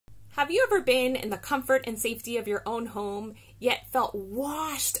Have you ever been in the comfort and safety of your own home, yet felt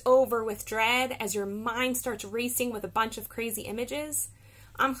washed over with dread as your mind starts racing with a bunch of crazy images?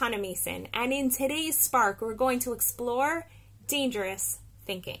 I'm Hannah Mason, and in today's Spark, we're going to explore dangerous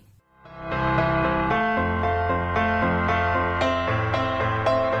thinking.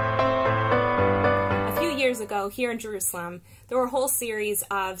 A few years ago, here in Jerusalem, there were a whole series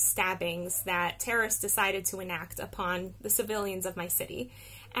of stabbings that terrorists decided to enact upon the civilians of my city.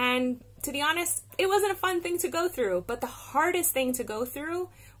 And to be honest, it wasn't a fun thing to go through, but the hardest thing to go through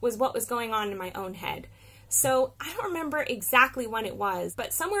was what was going on in my own head. So I don't remember exactly when it was,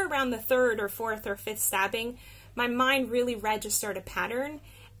 but somewhere around the third or fourth or fifth stabbing, my mind really registered a pattern,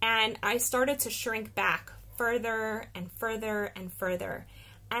 and I started to shrink back further and further and further.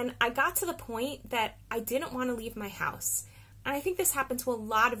 And I got to the point that I didn't want to leave my house. And I think this happened to a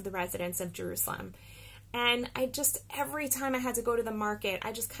lot of the residents of Jerusalem. And every time I had to go to the market,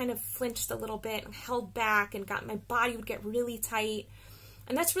 I just kind of flinched a little bit and held back and my body would get really tight.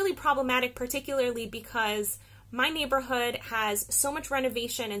 And that's really problematic, particularly because my neighborhood has so much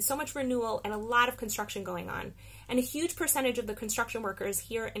renovation and so much renewal and a lot of construction going on. And a huge percentage of the construction workers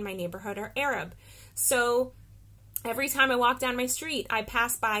here in my neighborhood are Arab. So every time I walk down my street, I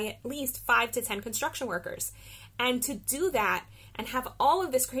pass by at least 5 to 10 construction workers. And to do that and have all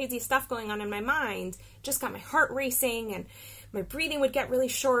of this crazy stuff going on in my mind just got my heart racing, and my breathing would get really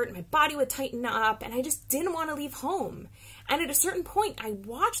short, and my body would tighten up, and I just didn't want to leave home. And at a certain point, I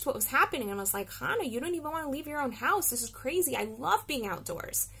watched what was happening, and I was like, Hannah, you don't even want to leave your own house. This is crazy. I love being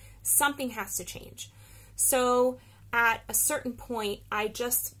outdoors. Something has to change. So at a certain point, I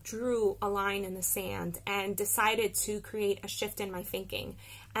just drew a line in the sand and decided to create a shift in my thinking.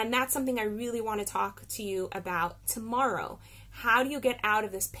 And that's something I really want to talk to you about tomorrow. How do you get out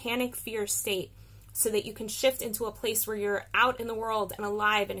of this panic, fear state so that you can shift into a place where you're out in the world and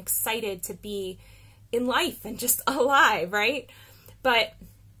alive and excited to be in life and just alive, right? But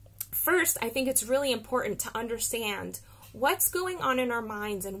first, I think it's really important to understand what's going on in our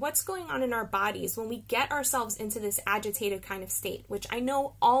minds and what's going on in our bodies when we get ourselves into this agitated kind of state, which I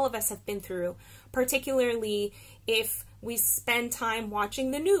know all of us have been through, particularly if we spend time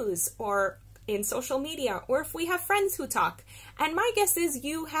watching the news or in social media, or if we have friends who talk. And my guess is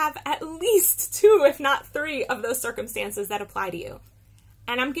you have at least 2, if not 3, of those circumstances that apply to you.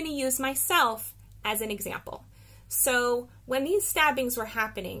 And I'm going to use myself as an example. So when these stabbings were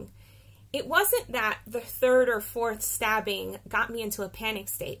happening, it wasn't that the third or fourth stabbing got me into a panic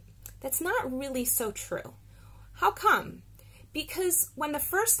state. That's not really so true. How come? Because when the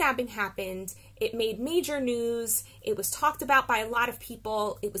first stabbing happened, it made major news, it was talked about by a lot of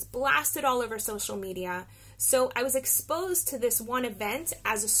people, it was blasted all over social media. So I was exposed to this one event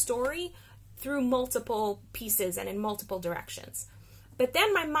as a story through multiple pieces and in multiple directions. But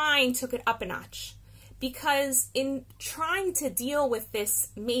then my mind took it up a notch, because in trying to deal with this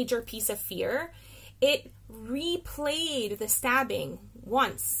major piece of fear, it replayed the stabbing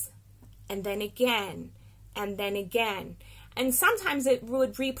once, and then again, and then again. And sometimes it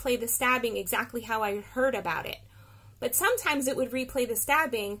would replay the stabbing exactly how I heard about it. But sometimes it would replay the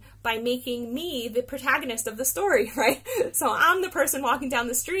stabbing by making me the protagonist of the story, right? So I'm the person walking down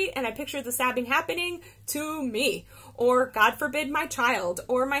the street and I picture the stabbing happening to me. Or, God forbid, my child,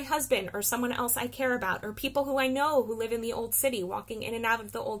 or my husband, or someone else I care about, or people who I know who live in the old city, walking in and out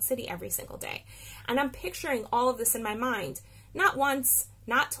of the old city every single day. And I'm picturing all of this in my mind. Not once,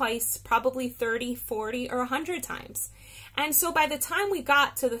 not twice, probably 30, 40, or 100 times. And so by the time we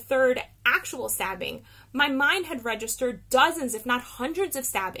got to the third actual stabbing, my mind had registered dozens, if not hundreds of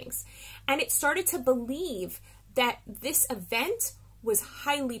stabbings. And it started to believe that this event was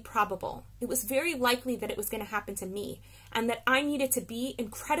highly probable. It was very likely that it was going to happen to me, and that I needed to be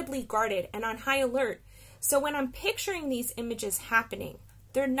incredibly guarded and on high alert. So when I'm picturing these images happening,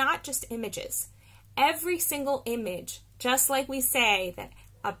 they're not just images. Every single image, just like we say that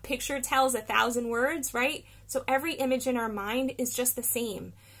a picture tells 1,000 words, right? So every image in our mind is just the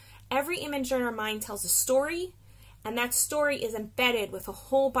same. Every image in our mind tells a story, and that story is embedded with a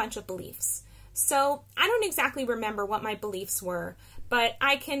whole bunch of beliefs. So I don't exactly remember what my beliefs were, but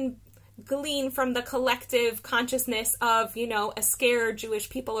I can glean from the collective consciousness of, a scared Jewish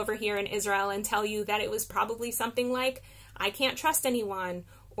people over here in Israel and tell you that it was probably something like, I can't trust anyone,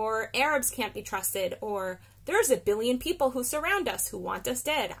 or Arabs can't be trusted, or there's 1 billion people who surround us who want us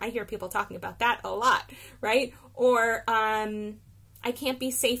dead. I hear people talking about that a lot, right? Or I can't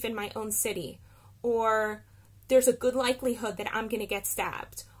be safe in my own city, or there's a good likelihood that I'm going to get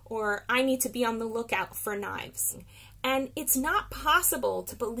stabbed, or I need to be on the lookout for knives. And it's not possible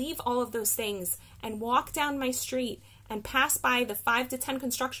to believe all of those things and walk down my street and pass by the 5 to 10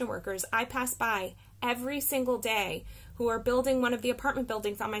 construction workers I pass by every single day who are building one of the apartment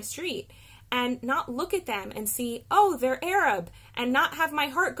buildings on my street, and not look at them and see, oh, they're Arab, and not have my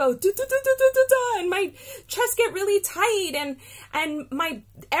heart go and my chest get really tight and my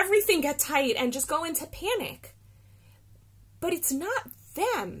everything get tight and just go into panic. But it's not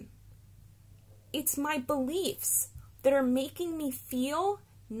them. It's my beliefs that are making me feel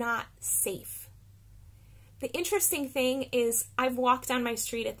not safe. The interesting thing is I've walked down my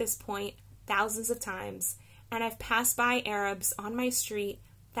street at this point thousands of times, and I've passed by Arabs on my street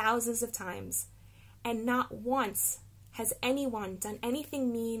thousands of times, and not once has anyone done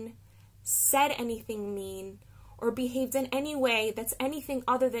anything mean, said anything mean, or behaved in any way that's anything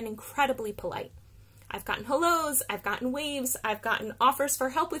other than incredibly polite. I've gotten hellos, I've gotten waves, I've gotten offers for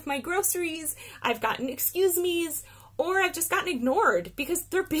help with my groceries, I've gotten excuse me's, or I've just gotten ignored because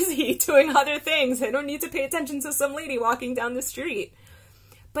they're busy doing other things. I don't need to pay attention to some lady walking down the street.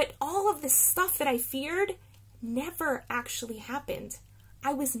 But all of the stuff that I feared never actually happened.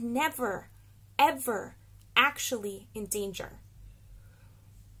 I was never, ever actually in danger.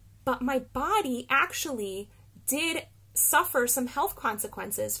 But my body actually did suffer some health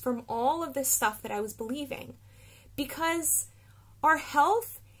consequences from all of this stuff that I was believing, because our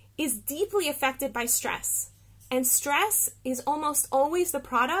health is deeply affected by stress. And stress is almost always the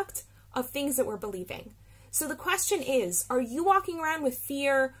product of things that we're believing. So the question is, are you walking around with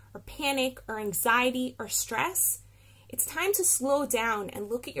fear or panic or anxiety or stress? It's time to slow down and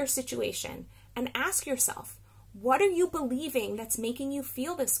look at your situation and ask yourself, what are you believing that's making you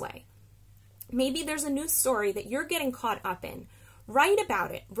feel this way? Maybe there's a news story that you're getting caught up in. Write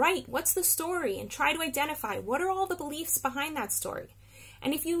about it. Write what's the story and try to identify what are all the beliefs behind that story.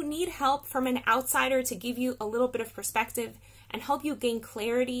 And if you need help from an outsider to give you a little bit of perspective and help you gain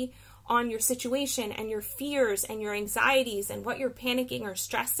clarity on your situation and your fears and your anxieties and what you're panicking or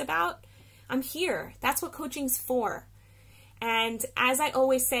stressed about, I'm here. That's what coaching's for. And as I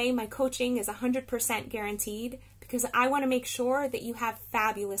always say, my coaching is 100% guaranteed because I want to make sure that you have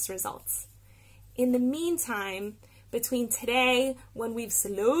fabulous results. In the meantime, between today, when we've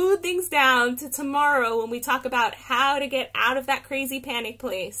slowed things down, to tomorrow, when we talk about how to get out of that crazy panic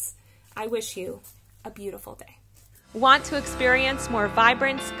place, I wish you a beautiful day. Want to experience more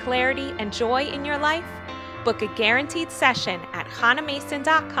vibrance, clarity, and joy in your life? Book a guaranteed session at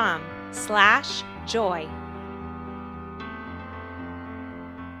hanamason.com/joy.